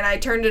early and I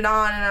turned it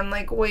on and I'm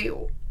like, wait,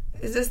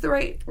 is this the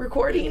right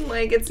recording?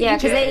 Like, it's Yeah,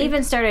 because EJ. they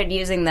even started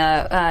using the,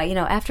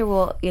 after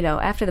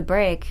the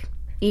break,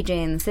 EJ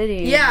in the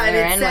City. Yeah, and or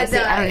it NYC.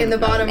 said I don't that in the even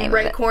know bottom name of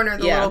right it. corner,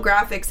 the Yeah. little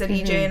graphics at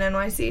EJ and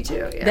NYC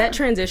too. Yeah. That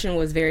transition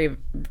was very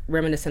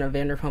reminiscent of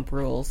Vanderpump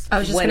Rules. I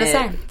was just when gonna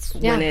it- say.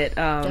 when Yeah. it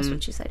That's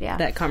what she said, yeah.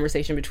 that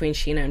conversation between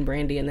Sheena and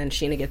Brandy, and then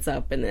Sheena gets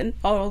up, and then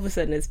all of a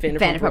sudden it's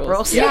Vanderpump,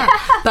 Rules. Yeah.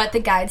 But the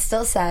guide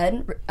still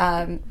said Real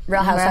Housewives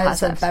of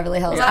Housewives. Beverly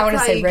Hills. That's I want to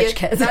how say you rich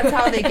get- kids. That's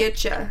how they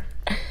get you.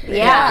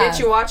 Yeah. Get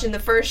you watching the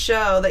first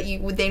show that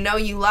they know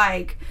you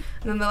like,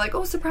 and then they're like,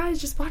 "Oh, surprise!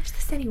 Just watch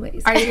this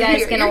anyways." Are you guys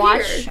You're gonna here.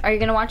 watch? Are you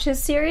gonna watch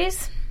his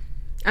series?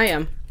 I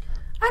am.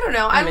 I don't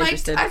know. I'm I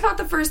interested. thought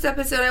the first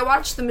episode. I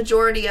watched the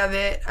majority of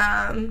it.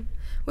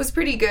 Was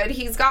pretty good.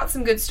 He's got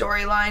some good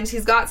storylines.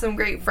 He's got some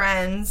great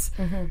friends.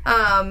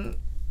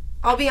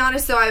 I'll be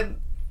honest though, I'm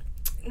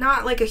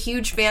not like a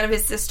huge fan of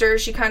his sister.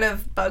 She kind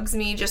of bugs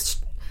me.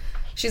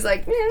 She's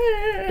like,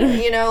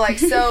 like,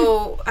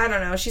 so, I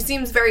don't know. She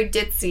seems very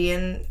ditzy,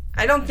 and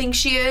I don't think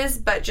she is,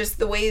 but just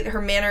the way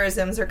her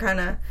mannerisms are kind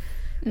of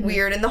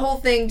weird. And the whole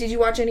thing, did you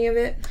watch any of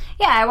it?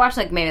 Yeah, I watched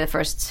like maybe the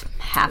first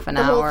half an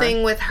The hour. whole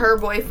thing with her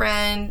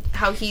boyfriend,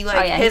 how he like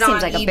Oh yeah, he hit on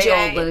seems like EJ. a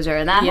big old loser,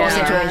 and that Yeah. whole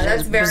situation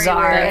That's is very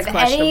bizarre. weird. If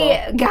That's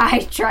any guy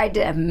tried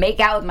to make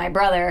out with my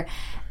brother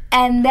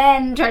and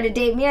then tried to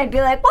date me, I'd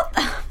be like, "What?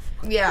 The?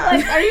 Yeah.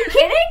 Like, are you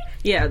kidding?"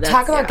 Yeah, that's,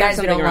 Talk about there's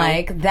guys we something don't wrong.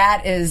 like.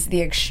 That is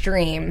the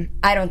extreme.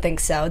 I don't think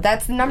so.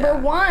 That's number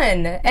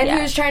one. And Yeah.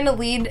 he was trying to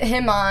lead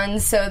him on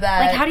so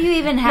that. Like, how do you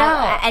even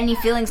have No. any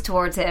feelings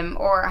towards him,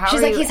 or how? She's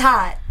are like, you, he's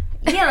hot.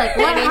 Yeah, like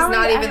what? And he's how are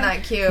not you- even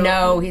that cute.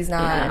 No, he's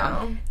not.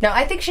 No. No,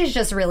 I think she's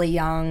just really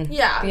young.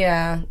 Yeah.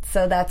 Yeah.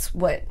 So that's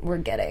what we're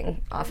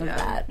getting off of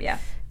that. Yeah.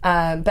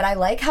 But I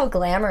like how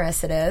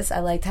glamorous it is.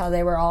 I liked how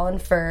they were all in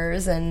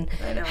furs and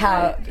know,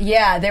 how, right?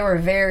 yeah, they were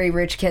very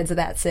rich kids of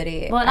that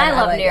city. Well, and I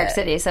love like New York it.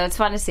 City, so it's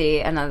fun to see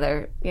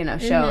another,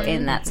 show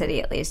in that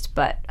city at least.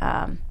 But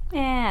I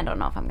don't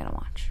know if I'm gonna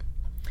watch.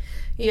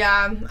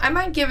 Yeah, I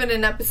might give it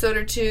an episode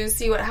or two,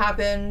 see what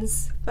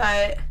happens.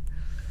 But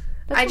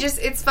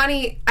it's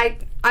funny.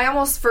 I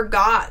almost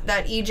forgot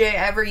that EJ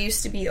ever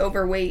used to be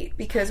overweight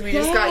because we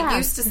just got Yeah.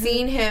 used to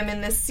seeing him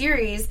in this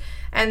series.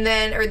 and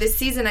then, or this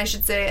season, I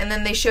should say, and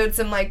then they showed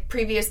some like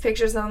previous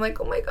pictures, and I'm like,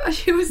 oh my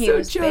gosh, he was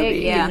so chubby.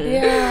 Big,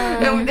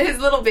 yeah. And his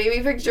little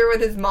baby picture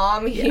with his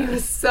mom, he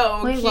was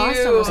so Well, he cute.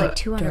 lost almost like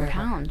 200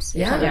 pounds.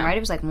 Yeah. Something, right?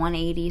 It was like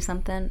 180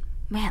 something.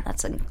 Man,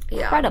 that's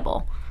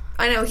incredible.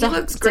 I know, he So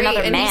looks it's great,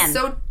 another and man.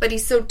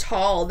 he's so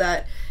tall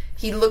that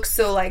he looks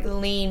so like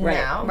lean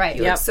now. right.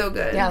 He looks so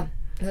good. Yeah,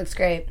 it looks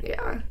great.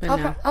 Yeah.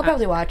 I'll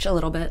probably watch a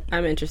little bit.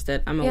 I'm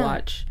interested. I'm gonna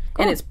watch,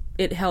 and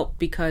it helped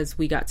because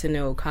we got to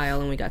know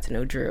Kyle and we got to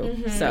know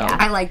Drew. So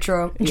I like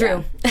Drew.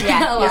 Yeah,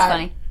 it was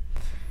funny.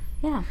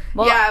 Yeah.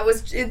 Well,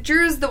 Yeah,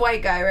 Drew's the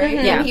white guy, right?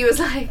 Yeah. And he was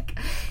like,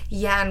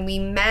 yeah, and we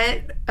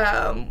met,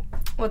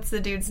 what's the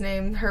dude's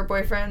name? Her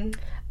boyfriend?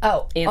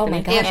 Oh my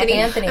Anthony. gosh,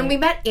 Anthony. And we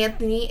met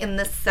Anthony in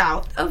the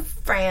south of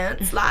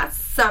France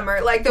last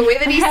summer. Like, the way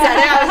that he said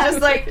it, I was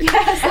just like,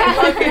 yes, I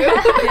love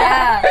you.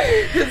 Yeah.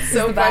 It's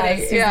so the funny. best.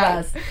 He's the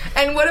best.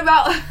 And what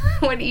about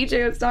when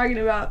EJ was talking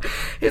about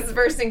his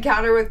first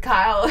encounter with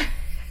Kyle?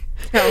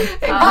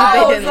 And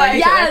Kyle was like,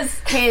 yes.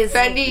 his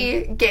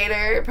Fendi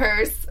Gator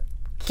purse,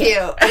 cute.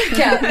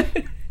 Yeah.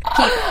 Cute.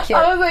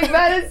 I was like,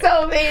 that is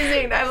so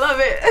amazing. I love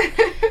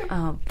it.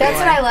 oh, That's boy.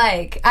 what I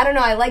like. I don't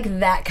know. I like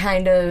that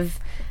kind of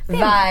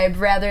vibe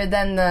rather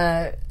than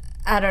the,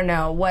 I don't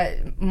know,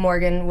 what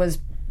Morgan was,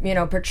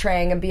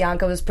 portraying and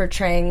Bianca was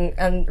portraying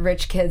on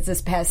Rich Kids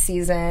this past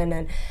season.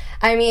 And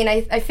I mean,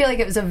 I feel like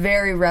it was a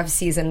very rough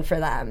season for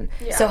them.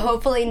 Yeah. So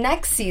hopefully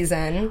next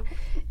season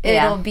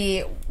it'll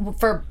be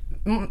for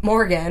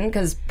Morgan,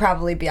 because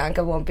probably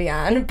Bianca won't be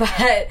on, but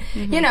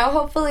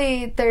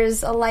hopefully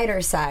there's a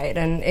lighter side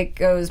and it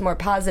goes more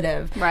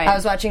positive. Right. I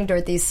was watching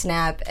Dorothy's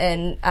Snap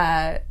and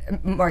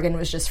Morgan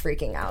was just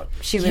freaking out.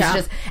 She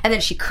was and then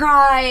she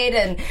cried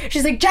and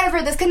she's like,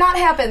 Jennifer, this cannot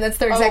happen. That's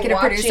their executive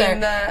watching producer.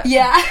 the-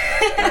 Yeah.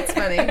 That's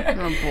funny.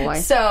 Oh, boy.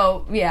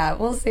 So, yeah,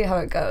 we'll see how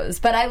it goes.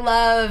 But I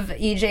love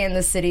EJ and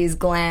the City's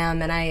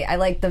glam, and I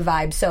like the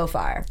vibe so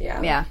far.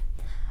 Yeah.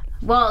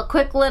 Well,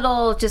 quick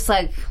little, just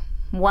like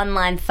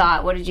one-line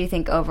thought. What did you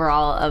think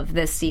overall of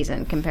this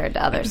season compared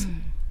to others?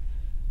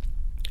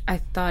 I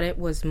thought it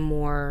was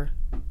more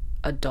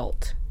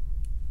adult,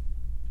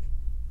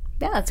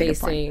 Yeah, that's a good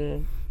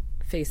point.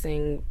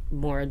 facing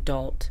more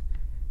adult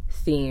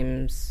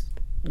themes,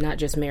 not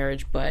just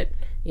marriage, but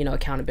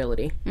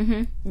accountability.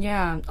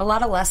 Yeah, a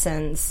lot of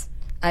lessons,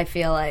 I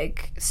feel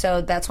like.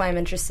 So that's why I'm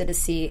interested to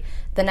see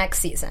the next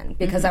season,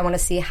 because I want to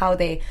see how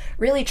they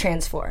really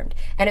transformed.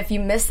 And if you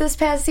missed this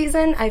past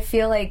season, I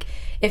feel like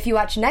if you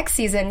watch next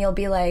season, you'll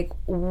be like,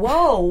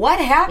 whoa, what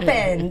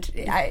happened?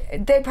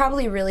 They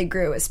probably really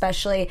grew,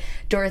 especially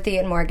Dorothy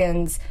and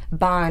Morgan's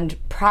bond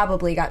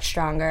probably got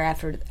stronger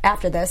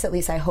after this. At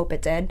least I hope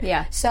it did.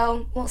 Yeah.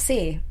 So we'll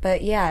see.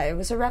 But yeah, it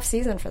was a rough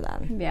season for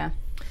them. Yeah.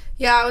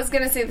 Yeah, I was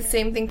going to say the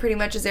same thing pretty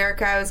much as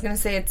Erica. I was going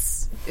to say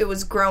it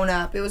was grown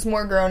up. It was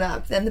more grown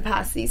up than the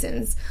past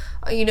seasons.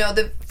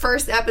 The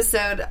first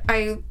episode,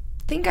 I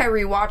think I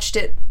rewatched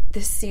it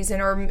this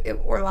season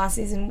or last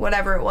season,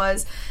 whatever it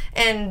was,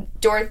 and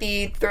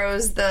Dorothy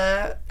throws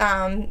the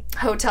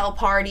hotel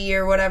party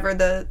or whatever,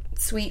 the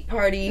suite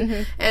party,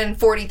 and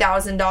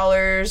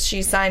 $40,000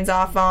 she signs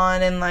off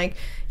on, and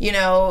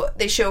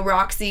they show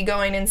Roxy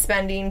going and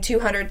spending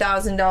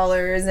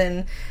 $200,000,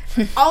 and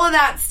all of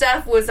that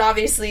stuff was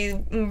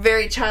obviously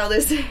very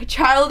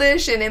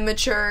childish and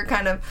immature,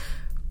 kind of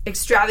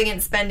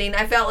extravagant spending.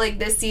 I felt like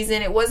this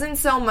season it wasn't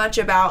so much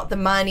about the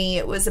money,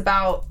 it was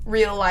about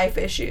real life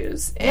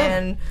issues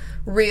and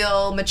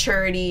real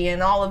maturity,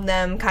 and all of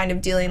them kind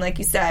of dealing, like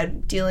you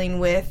said, dealing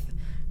with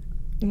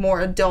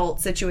more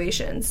adult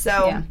situations.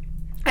 So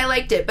I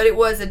liked it, but it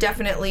was a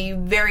definitely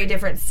very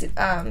different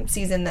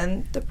season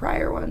than the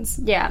prior ones.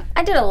 Yeah.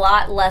 I did a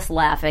lot less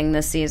laughing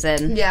this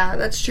season. Yeah,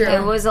 that's true.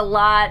 It was a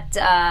lot,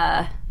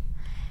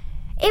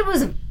 it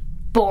was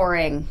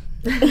boring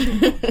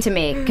to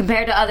me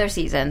compared to other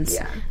seasons.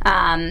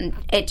 Yeah.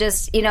 It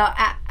just,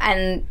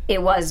 and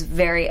it was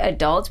very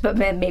adult, but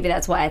maybe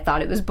that's why I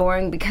thought it was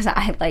boring, because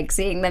I like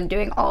seeing them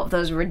doing all of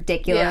those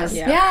ridiculous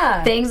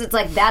things. It's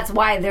like, that's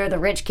why they're the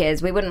rich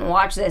kids. We wouldn't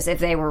watch this if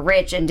they were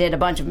rich and did a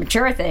bunch of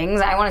mature things.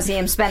 I want to see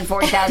him spend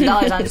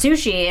 $40,000 on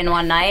sushi in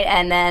one night,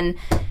 and then,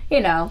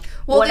 well,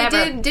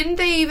 whatever.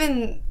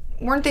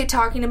 Weren't they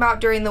talking about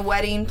during the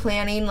wedding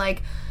planning,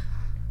 like,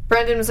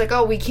 Brendan was like,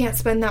 oh, we can't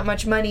spend that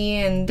much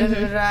money, and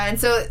da-da-da-da. And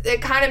so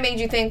it kind of made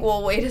you think,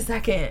 well, wait a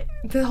second.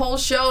 The whole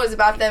show is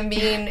about them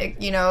being,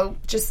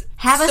 just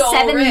have so a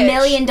 $7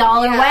 million rich.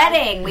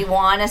 wedding. We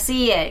want to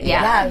see it.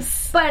 Yeah.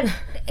 Yes. But,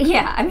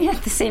 I mean,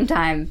 at the same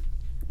time,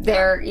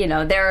 they're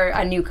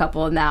a new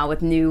couple now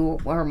with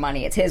her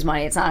money. It's his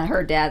money. It's not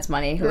her dad's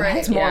money, who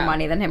has more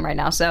money than him right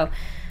now. So,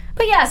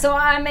 but yeah, so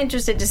I'm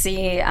interested to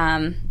see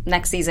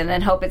next season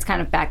and hope it's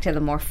kind of back to the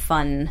more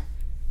fun,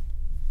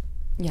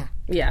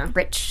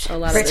 rich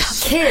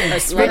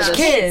kids.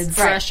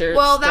 Pressure.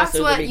 Well, that's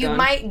stressors what will be you gone.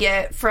 might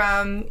get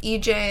from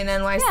EJ and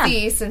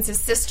NYC, since his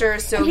sister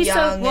is so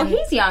young.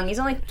 He's young. He's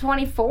only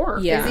 24.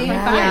 Yeah. Is he?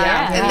 Yeah.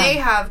 Yeah. And they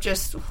have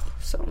just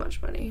so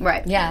much money.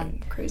 Right. Yeah.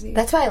 Crazy.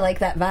 That's why I like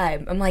that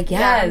vibe. I'm like,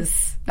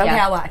 yes. Okay,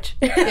 Yeah. I'll watch.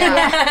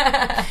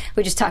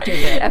 We just talked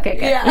into it. Okay,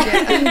 good.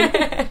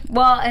 Yeah.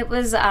 Well, it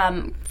was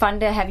fun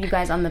to have you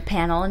guys on the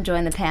panel and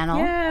join the panel.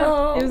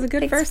 Yeah, it was a good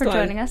Thanks first for one.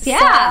 joining us. So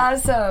Yeah.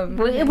 awesome.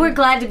 We're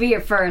glad to be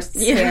your first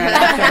here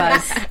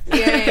at AfterBuzz.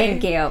 Yay.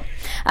 Thank you.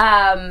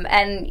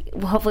 And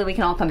hopefully we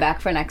can all come back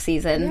for next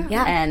season.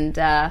 Yeah.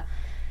 And,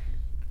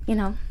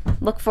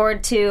 look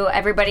forward to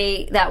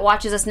everybody that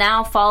watches us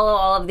now. Follow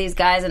all of these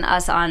guys and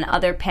us on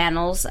other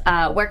panels.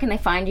 Where can they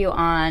find you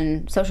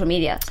on social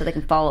media so they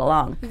can follow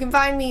along? You can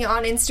find me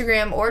on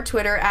Instagram or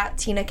Twitter at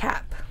Tina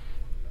Cap.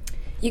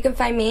 You can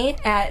find me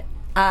at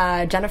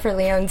Jennifer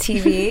Leone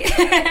TV.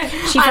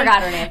 She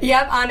forgot her name.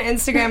 Yep, on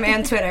Instagram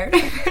and Twitter.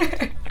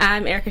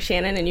 I'm Erica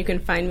Shannon, and you can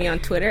find me on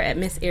Twitter at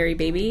Miss Airy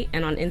Baby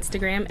and on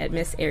Instagram at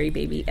Miss Airy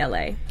Baby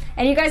LA.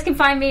 And you guys can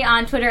find me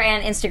on Twitter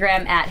and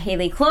Instagram at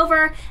Haley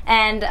Clover.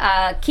 And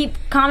keep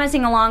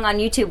commenting along on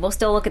YouTube. We'll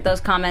still look at those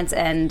comments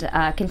and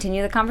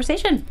continue the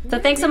conversation. So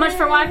thanks so much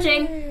for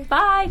watching.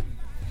 Bye.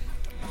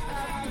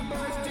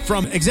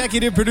 From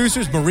executive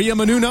producers Maria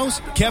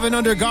Menounos, Kevin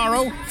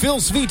Undergaro, Phil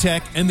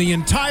Svitek, and the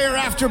entire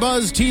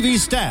AfterBuzz TV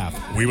staff,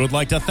 we would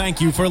like to thank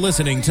you for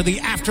listening to the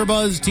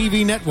AfterBuzz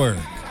TV network.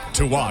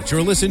 To watch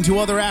or listen to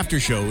other after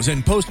shows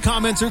and post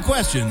comments or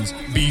questions,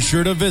 be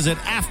sure to visit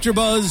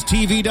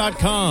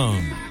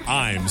AfterBuzzTV.com.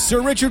 I'm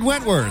Sir Richard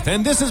Wentworth,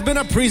 and this has been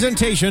a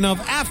presentation of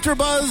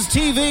AfterBuzz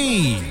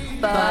TV.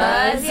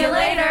 Buzz you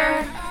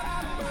later.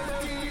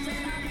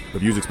 The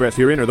views expressed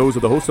herein are those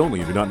of the hosts only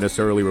and do not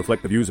necessarily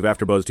reflect the views of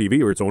AfterBuzz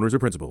TV or its owners or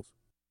principals.